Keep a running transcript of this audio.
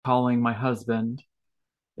calling my husband.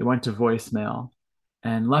 It went to voicemail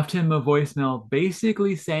and left him a voicemail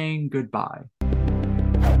basically saying goodbye.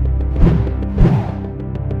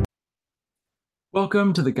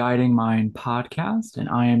 Welcome to the Guiding Mind podcast, and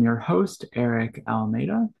I am your host, Eric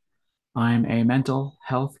Almeida. I'm a mental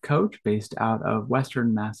health coach based out of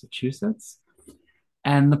Western Massachusetts.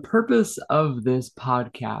 And the purpose of this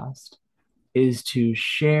podcast is to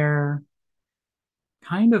share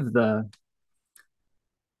kind of the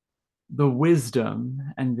wisdom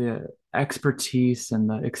and the expertise and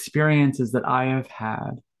the experiences that I have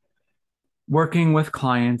had working with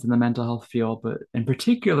clients in the mental health field, but in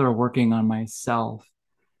particular, working on myself,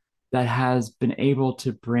 that has been able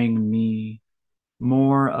to bring me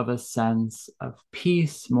more of a sense of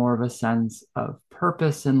peace, more of a sense of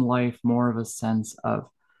purpose in life, more of a sense of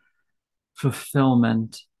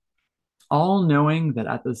fulfillment, all knowing that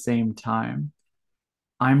at the same time,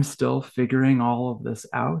 I'm still figuring all of this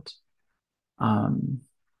out. Um,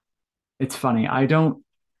 it's funny.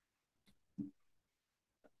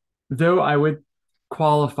 Though I would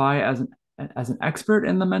qualify as an expert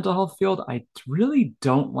in the mental health field, I really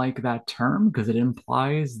don't like that term because it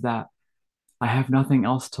implies that I have nothing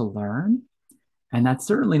else to learn, and that's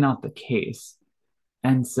certainly not the case.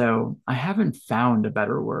 And so I haven't found a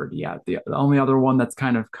better word yet. The only other one that's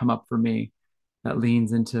kind of come up for me that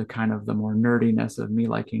leans into kind of the more nerdiness of me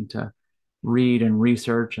liking to read and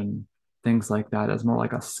research and things like that is more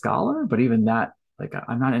like a scholar, but even that, like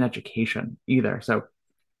I'm not in education either. So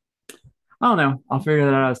I don't know. I'll figure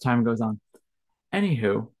that out as time goes on.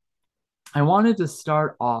 Anywho, I wanted to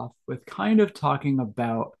start off with kind of talking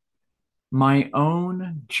about my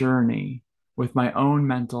own journey with my own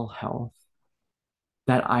mental health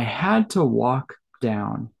that I had to walk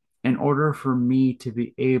down in order for me to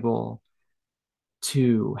be able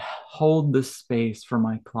to hold the space for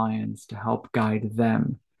my clients to help guide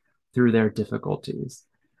them through their difficulties.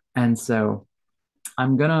 And so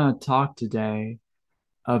I'm going to talk today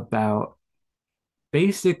about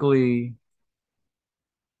basically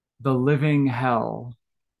the living hell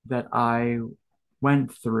that I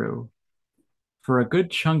went through for a good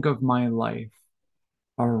chunk of my life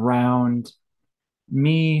around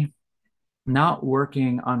me not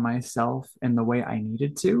working on myself in the way I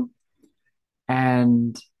needed to,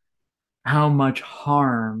 and how much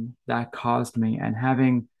harm that caused me, and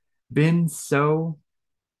having been so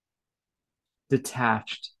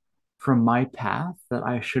detached from my path that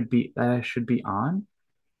I should be on,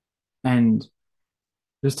 and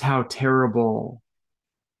just how terrible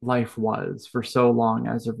life was for so long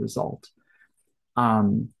as a result.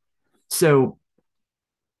 Um, so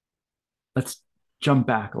let's jump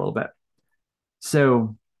back a little bit.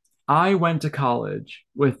 So I went to college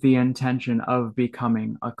with the intention of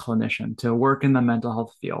becoming a clinician to work in the mental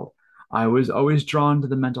health field. I was always drawn to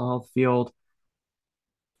the mental health field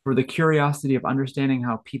for the curiosity of understanding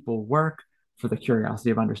how people work, for the curiosity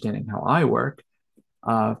of understanding how I work.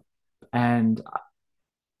 Uh, and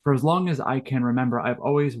for as long as I can remember, I've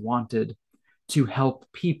always wanted to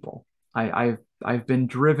help people. I've been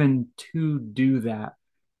driven to do that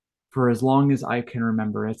for as long as I can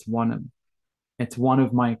remember. It's one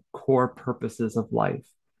of my core purposes of life,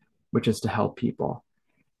 which is to help people.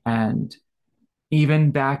 And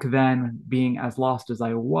even back then, being as lost as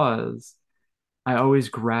I was, I always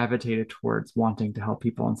gravitated towards wanting to help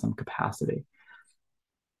people in some capacity.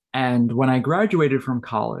 And when I graduated from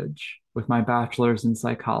college with my bachelor's in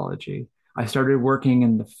psychology, I started working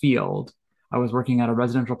in the field. I was working at a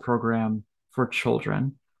residential program for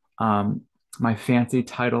children. Um, my fancy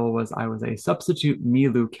title was I was a substitute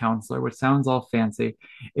Milu counselor, which sounds all fancy.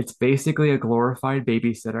 It's basically a glorified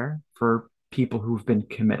babysitter for people who've been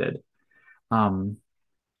committed, um,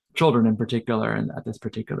 children in particular, and at this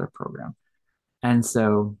particular program. And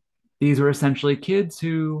so these were essentially kids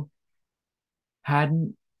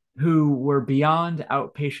hadn't who were beyond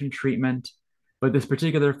outpatient treatment, but this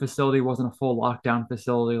particular facility wasn't a full lockdown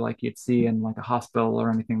facility like you'd see in like a hospital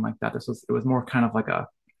or anything like that. It was more kind of like a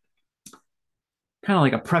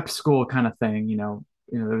prep school kind of thing,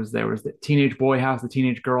 there was the teenage boy house, the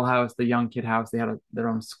teenage girl house, the young kid house. They had their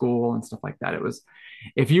own school and stuff like that. It was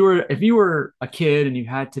if you were a kid and you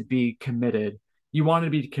had to be committed, you wanted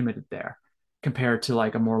to be committed there compared to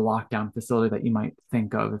like a more lockdown facility that you might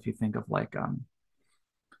think of if you think of like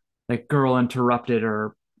Girl Interrupted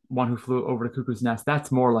or One Who Flew Over the Cuckoo's Nest.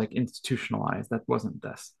 That's more like institutionalized. That wasn't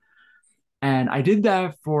this. And I did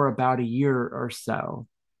that for about a year or so.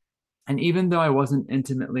 And even though I wasn't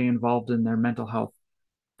intimately involved in their mental health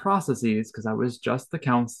processes, because I was just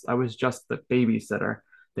the babysitter.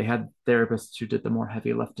 They had therapists who did the more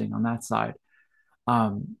heavy lifting on that side.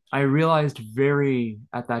 I realized very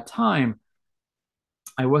at that time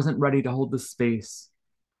I wasn't ready to hold the space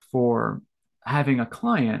for having a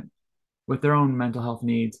client with their own mental health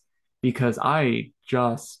needs because I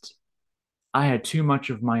had too much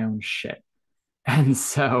of my own shit. And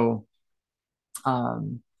so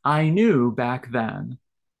I knew back then,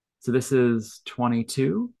 so this is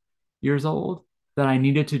 22 years old, that I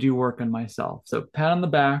needed to do work on myself. So pat on the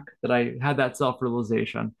back that I had that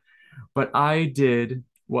self-realization, but I did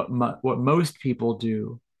what most people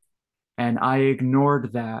do, and I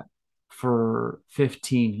ignored that for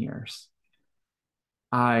 15 years.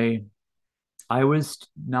 I I was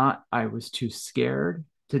too scared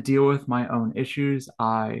to deal with my own issues.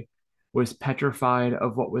 I was petrified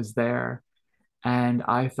of what was there, and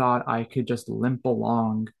I thought I could just limp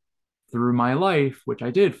along through my life, which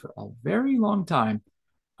I did for a very long time,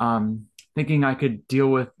 thinking I could deal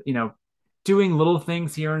with, doing little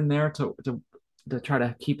things here and there to try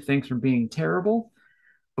to keep things from being terrible,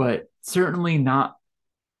 but certainly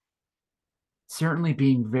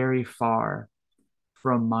being very far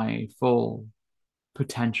from my full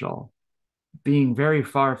potential, being very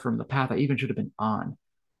far from the path I even should have been on.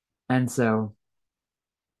 And so,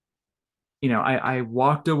 I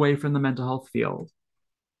walked away from the mental health field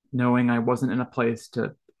knowing I wasn't in a place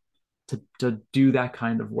to do that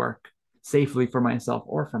kind of work safely for myself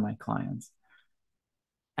or for my clients.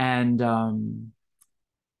 And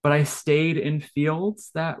but I stayed in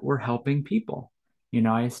fields that were helping people.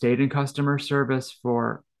 I stayed in customer service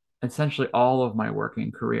for essentially all of my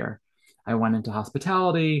working career. I went into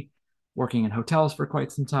hospitality, working in hotels for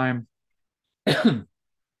quite some time, and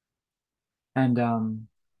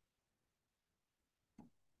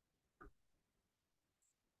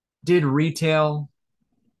did retail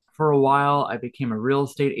for a while. I became a real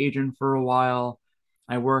estate agent for a while.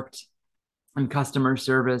 I worked in customer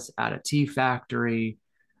service at a tea factory.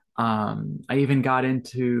 I even got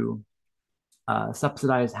into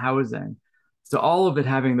subsidized housing. So all of it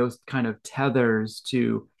having those kind of tethers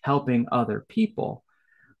to helping other people,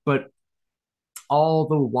 but all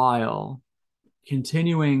the while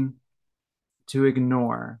continuing to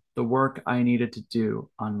ignore the work I needed to do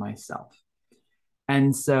on myself.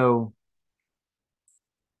 And so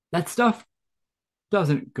that stuff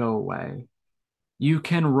doesn't go away. You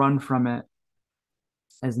can run from it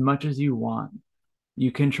as much as you want.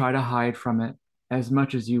 You can try to hide from it as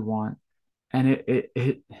much as you want, and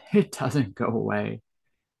it doesn't go away.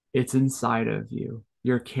 It's inside of you.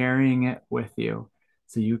 You're carrying it with you.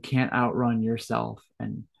 So you can't outrun yourself.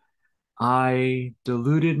 And I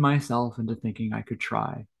deluded myself into thinking I could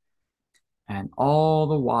try. And all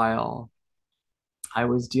the while, I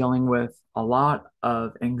was dealing with a lot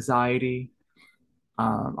of anxiety,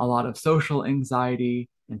 a lot of social anxiety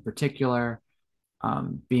in particular,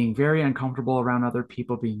 being very uncomfortable around other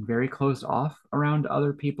people, being very closed off around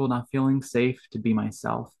other people, not feeling safe to be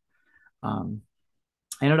myself. Um,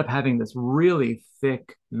 I ended up having this really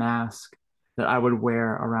thick mask that I would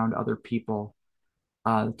wear around other people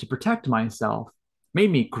to protect myself.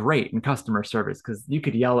 Made me great in customer service because you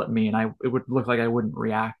could yell at me and it would look like I wouldn't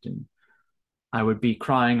react and I would be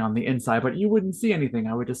crying on the inside, but you wouldn't see anything.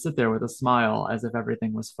 I would just sit there with a smile as if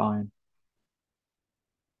everything was fine.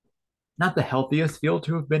 Not the healthiest field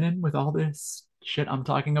to have been in with all this shit I'm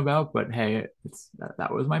talking about, but hey,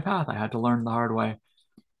 that was my path. I had to learn the hard way.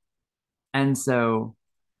 And so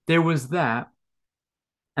there was that.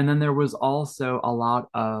 And then there was also a lot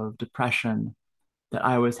of depression that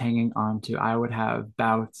I was hanging on to. I would have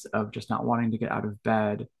bouts of just not wanting to get out of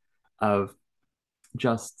bed, of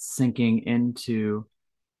just sinking into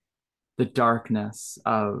the darkness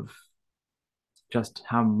of just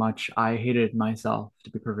how much I hated myself, to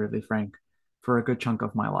be perfectly frank, for a good chunk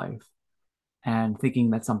of my life, and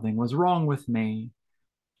thinking that something was wrong with me,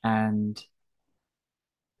 and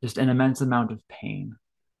just an immense amount of pain.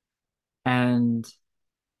 And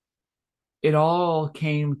it all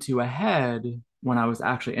came to a head when I was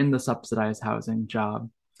actually in the subsidized housing job.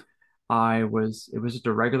 It was just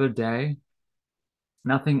a regular day,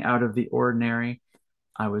 nothing out of the ordinary.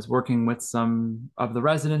 I was working with some of the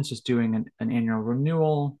residents, just doing an annual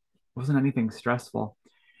renewal. It wasn't anything stressful.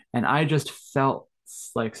 And I just felt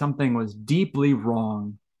like something was deeply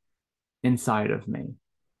wrong inside of me.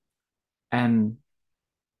 And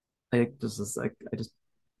I just like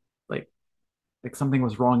like something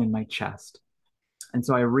was wrong in my chest. And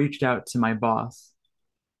so I reached out to my boss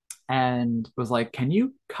and was like, "Can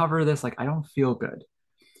you cover this? Like I don't feel good."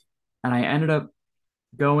 And I ended up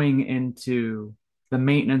going into the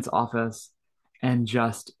maintenance office and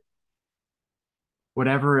just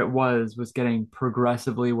whatever it was getting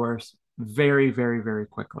progressively worse very, very, very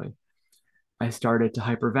quickly. I started to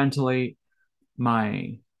hyperventilate.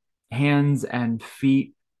 My hands and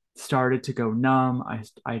feet started to go numb.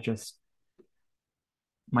 I just,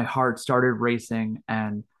 my heart started racing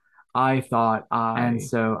and and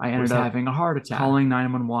so I ended was up having a heart attack. calling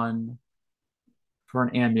 911 for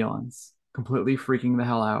an ambulance, completely freaking the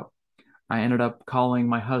hell out. I ended up calling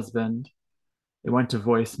my husband. It went to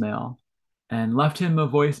voicemail and left him a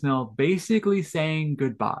voicemail basically saying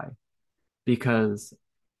goodbye because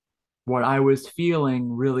what I was feeling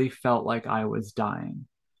really felt like I was dying.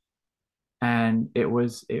 And it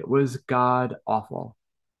was god awful.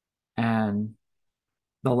 And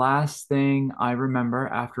the last thing I remember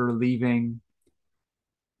after leaving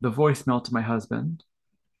the voicemail to my husband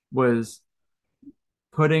was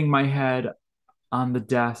putting my head on the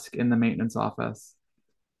desk in the maintenance office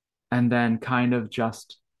and then kind of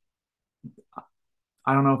just,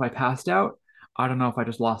 I don't know if I passed out. I don't know if I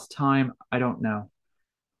just lost time. I don't know.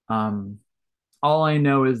 Um, all I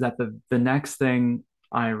know is that the next thing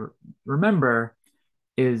I remember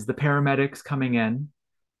is the paramedics coming in,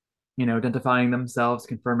 identifying themselves,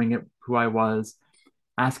 confirming who I was,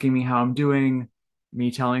 asking me how I'm doing, me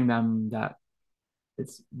telling them that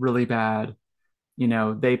it's really bad.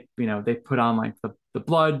 They put on like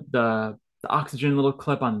the oxygen little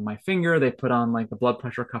clip on my finger. They put on like the blood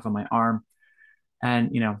pressure cuff on my arm,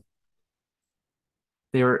 and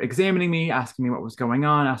they were examining me, asking me what was going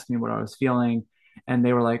on, asking me what I was feeling. And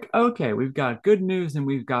they were like, okay, we've got good news and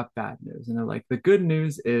we've got bad news. And they're like, the good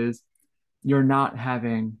news is you're not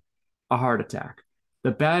having a heart attack.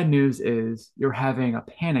 The bad news is you're having a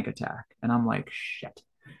panic attack. And I'm like, shit.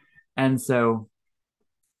 And so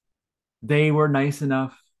they were nice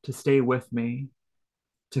enough to stay with me,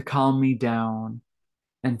 to calm me down,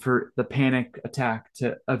 and for the panic attack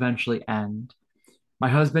to eventually end. My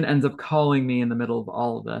husband ends up calling me in the middle of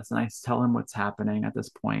all of this, and I tell him what's happening at this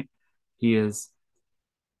point. He is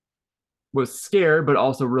was scared, but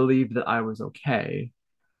also relieved that I was okay.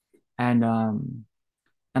 And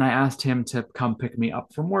I asked him to come pick me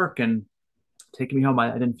up from work and take me home.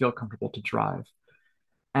 I didn't feel comfortable to drive,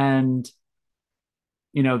 and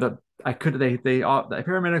the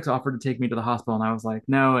paramedics offered to take me to the hospital, and I was like,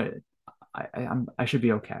 no, I should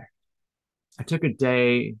be okay. I took a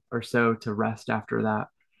day or so to rest after that,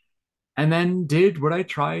 and then did what I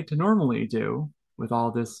try to normally do with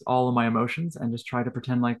all of my emotions, and just try to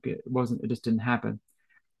pretend like it just didn't happen.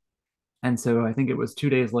 And so I think it was 2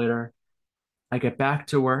 days later, I get back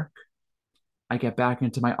to work, I get back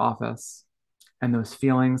into my office, and those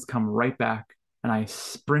feelings come right back. And I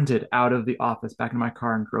sprinted out of the office back in my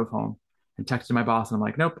car and drove home and texted my boss. And I'm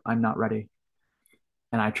like, nope, I'm not ready.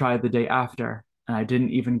 And I tried the day after, and I didn't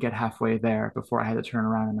even get halfway there before I had to turn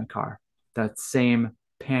around in my car. That same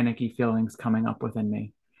panicky feelings coming up within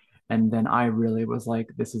me. And then I really was like,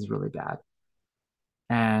 this is really bad.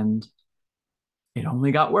 And it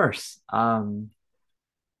only got worse.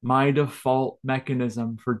 My default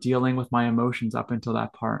mechanism for dealing with my emotions up until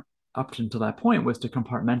that point, was to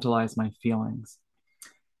compartmentalize my feelings.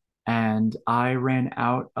 And I ran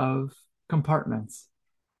out of compartments.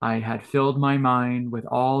 I had filled my mind with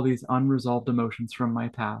all these unresolved emotions from my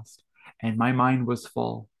past, and my mind was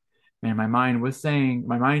full. And my mind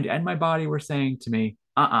and my body were saying to me,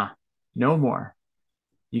 no more.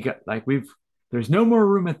 You got like, there's no more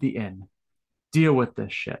room at the inn. Deal with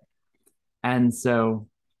this shit. And so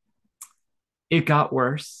it got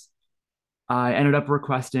worse. I ended up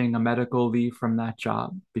requesting a medical leave from that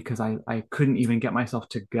job because I couldn't even get myself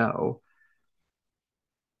to go.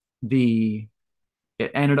 The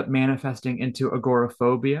It ended up manifesting into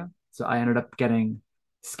agoraphobia. So I ended up getting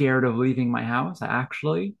scared of leaving my house. I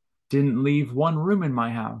actually didn't leave one room in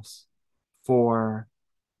my house for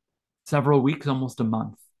several weeks, almost a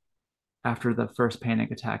month after the first panic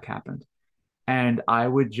attack happened. And I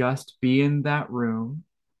would just be in that room,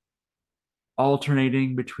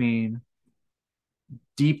 alternating between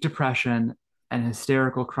deep depression and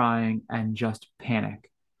hysterical crying and just panic.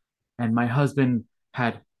 And my husband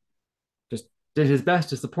had just did his best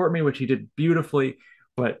to support me, which he did beautifully,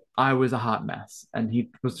 but I was a hot mess. And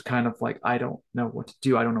he was kind of like, I don't know what to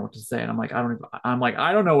do. I don't know what to say. And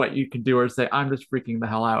I don't know what you can do or say. I'm just freaking the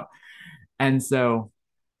hell out. And so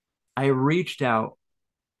I reached out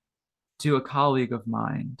to a colleague of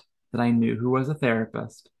mine that I knew who was a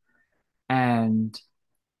therapist. And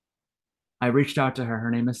I reached out to her. Her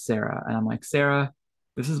name is Sarah. And I'm like, Sarah,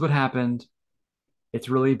 this is what happened. It's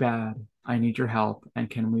really bad. I need your help. And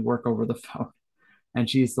can we work over the phone? And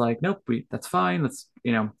she's like, nope, that's fine.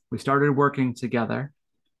 We started working together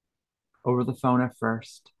over the phone at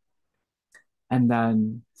first, and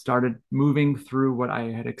then started moving through what I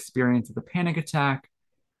had experienced with the panic attack.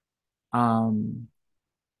 Um,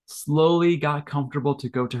 Slowly got comfortable to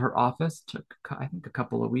go to her office. Took, I think, a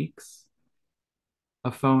couple of weeks,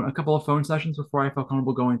 a couple of phone sessions before I felt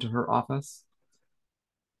comfortable going to her office,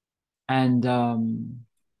 and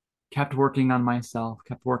kept working on myself,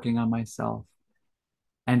 kept working on myself,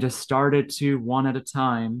 and just started to one at a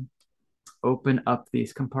time open up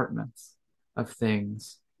these compartments of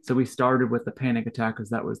things. So we started with the panic attack because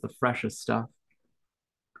that was the freshest stuff.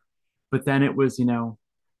 But then it was,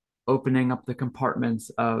 opening up the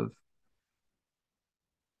compartments of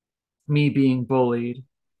me being bullied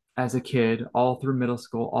as a kid, all through middle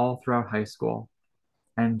school, all throughout high school,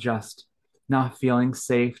 and just not feeling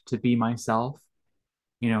safe to be myself.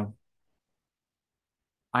 You know,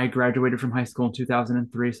 I graduated from high school in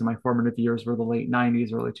 2003, so my formative years were the late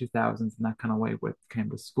 90s, early 2000s, and that kind of way with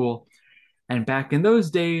came to school. And back in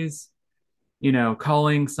those days,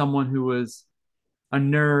 calling someone who was a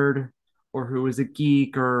nerd or who was a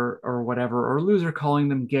geek or whatever, or loser, calling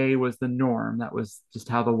them gay was the norm. That was just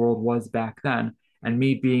how the world was back then. And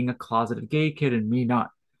me being a closeted gay kid and me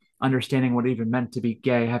not understanding what it even meant to be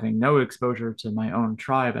gay, having no exposure to my own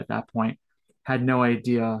tribe at that point, had no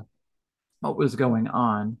idea what was going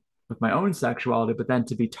on with my own sexuality, but then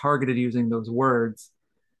to be targeted using those words,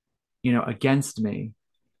 against me,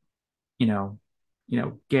 you know,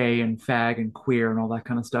 gay and fag and queer and all that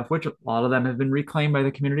kind of stuff, which a lot of them have been reclaimed by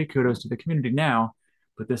the community. Kudos to the community now.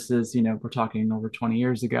 But this is, we're talking over 20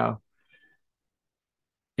 years ago.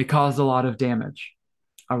 It caused a lot of damage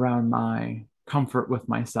around my comfort with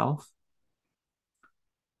myself.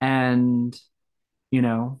 And,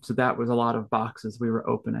 so that was a lot of boxes we were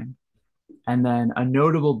opening. And then a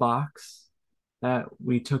notable box that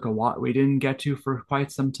we didn't get to for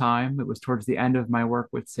quite some time. It was towards the end of my work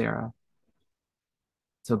with Sarah.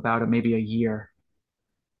 So about maybe a year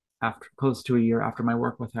after, close to a year after my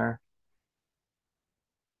work with her,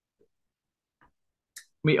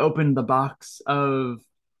 we opened the box of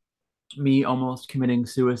me almost committing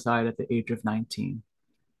suicide at the age of 19.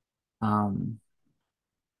 Um,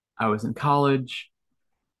 I was in college.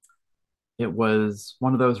 It was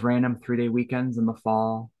one of those random 3-day weekends in the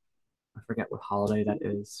fall. I forget what holiday that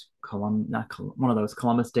is. One of those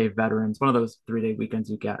Columbus Day veterans, one of those 3-day weekends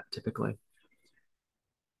you get typically.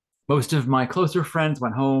 Most of my closer friends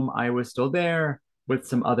went home. I was still there with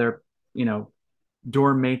some other, you know,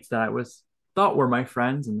 dorm mates that I was thought were my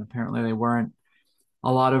friends, and apparently they weren't.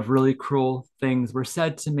 A lot of really cruel things were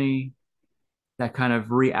said to me that kind of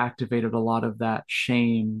reactivated a lot of that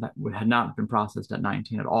shame that had not been processed at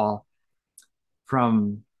 19 at all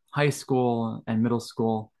from high school and middle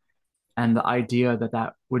school. And the idea that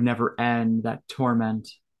that would never end, that torment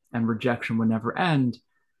and rejection would never end.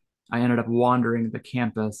 I ended up wandering the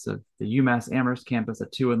campus of the UMass Amherst campus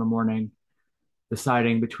at 2 in the morning,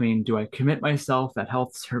 deciding between do I commit myself at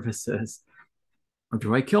health services or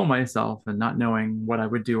do I kill myself, and not knowing what I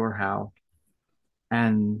would do or how.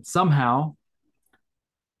 And somehow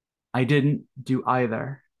I didn't do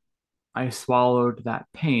either. I swallowed that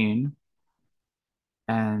pain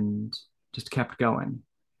and just kept going.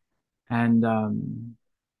 And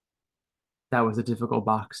that was a difficult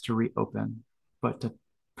box to reopen, but to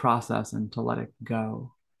process and to let it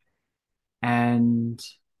go. And,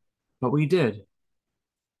 but we did,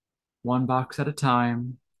 one box at a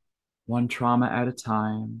time, one trauma at a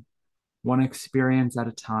time, one experience at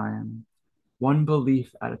a time, one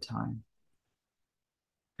belief at a time.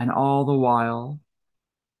 And all the while,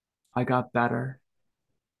 I got better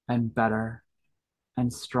and better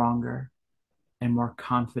and stronger and more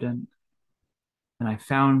confident. And I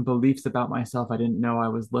found beliefs about myself I didn't know I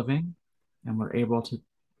was living and were able to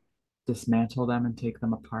dismantle them and take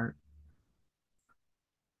them apart.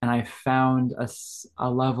 And I found a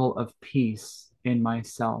level of peace in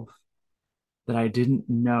myself that I didn't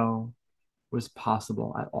know was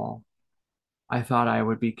possible at all. I thought I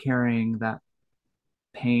would be carrying that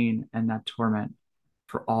pain and that torment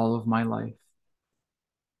for all of my life.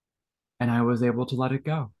 And I was able to let it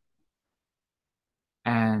go.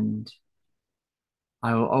 And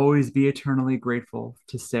I will always be eternally grateful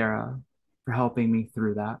to Sarah for helping me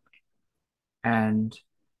through that. And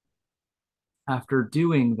after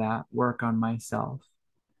doing that work on myself,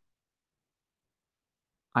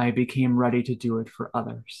 I became ready to do it for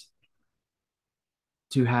others,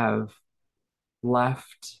 to have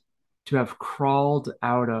left, to have crawled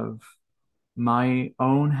out of my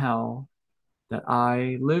own hell that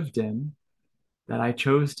I lived in, that I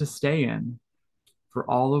chose to stay in for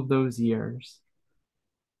all of those years.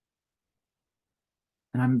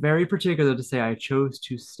 And I'm very particular to say I chose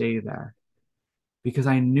to stay there because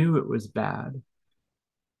I knew it was bad.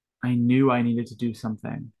 I knew I needed to do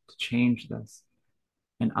something to change this.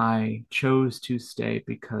 And I chose to stay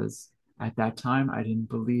because at that time I didn't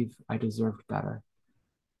believe I deserved better.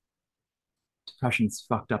 Depression's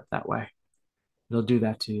fucked up that way. It'll do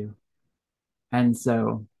that to you. And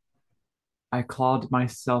so I clawed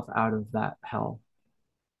myself out of that hell.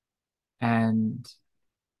 And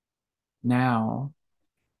now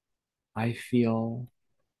I feel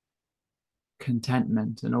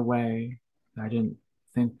contentment in a way I didn't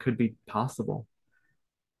think could be possible.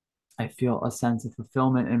 I feel a sense of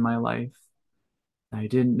fulfillment in my life I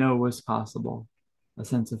didn't know was possible, a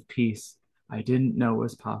sense of peace I didn't know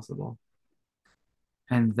was possible,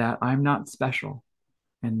 and that I'm not special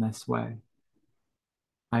in this way.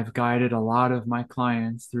 I've guided a lot of my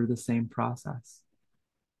clients through the same process,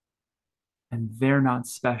 and they're not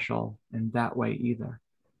special in that way either.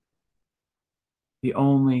 The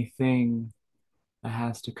only thing that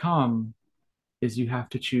has to come is you have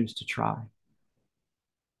to choose to try.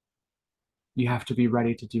 You have to be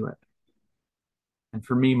ready to do it. And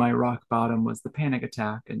for me, my rock bottom was the panic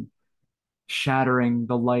attack and shattering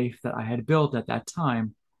the life that I had built at that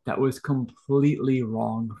time that was completely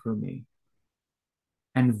wrong for me.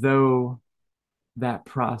 And though that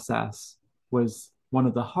process was one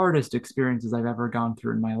of the hardest experiences I've ever gone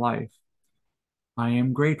through in my life, I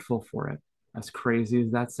am grateful for it, as crazy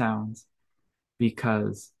as that sounds,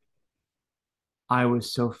 because I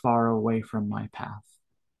was so far away from my path.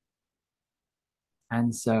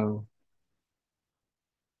 And so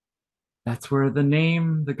that's where the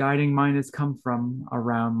name, The Guiding Mind, has come from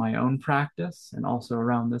around my own practice and also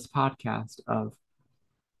around this podcast of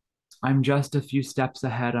I'm just a few steps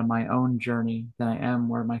ahead on my own journey than I am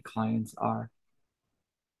where my clients are.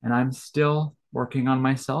 And I'm still working on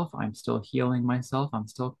myself. I'm still healing myself. I'm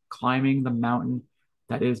still climbing the mountain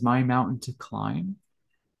that is my mountain to climb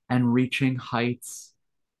and reaching heights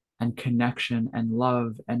and connection and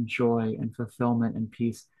love and joy and fulfillment and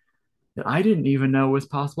peace that I didn't even know was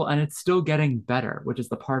possible. And it's still getting better, which is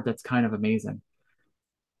the part that's kind of amazing.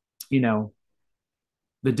 You know,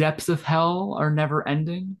 the depths of hell are never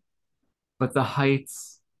ending, but the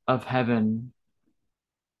heights of heaven,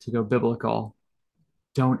 to go biblical,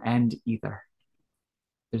 don't end either.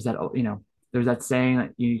 There's that, there's that saying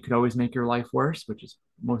that you could always make your life worse, which is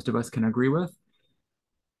most of us can agree with.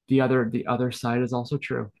 The other side is also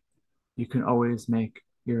true. You can always make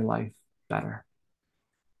your life better.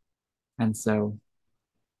 And so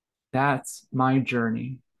that's my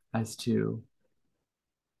journey as to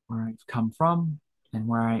where I've come from and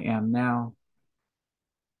where I am now.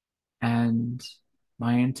 And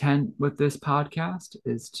my intent with this podcast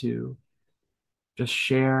is to just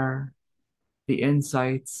share the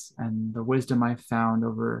insights and the wisdom I've found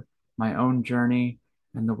over my own journey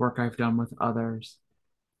and the work I've done with others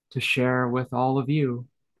to share with all of you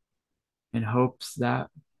in hopes that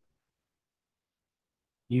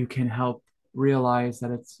you can help realize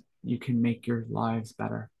that you can make your lives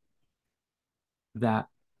better. That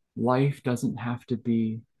life doesn't have to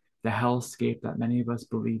be the hellscape that many of us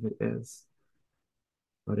believe it is.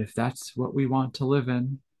 But if that's what we want to live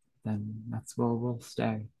in, then that's where we'll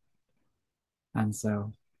stay. And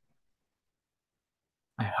so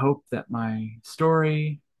I hope that my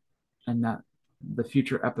story and that the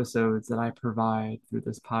future episodes that I provide through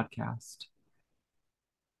this podcast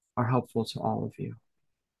are helpful to all of you.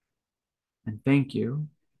 And thank you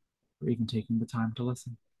for even taking the time to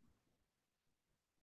listen.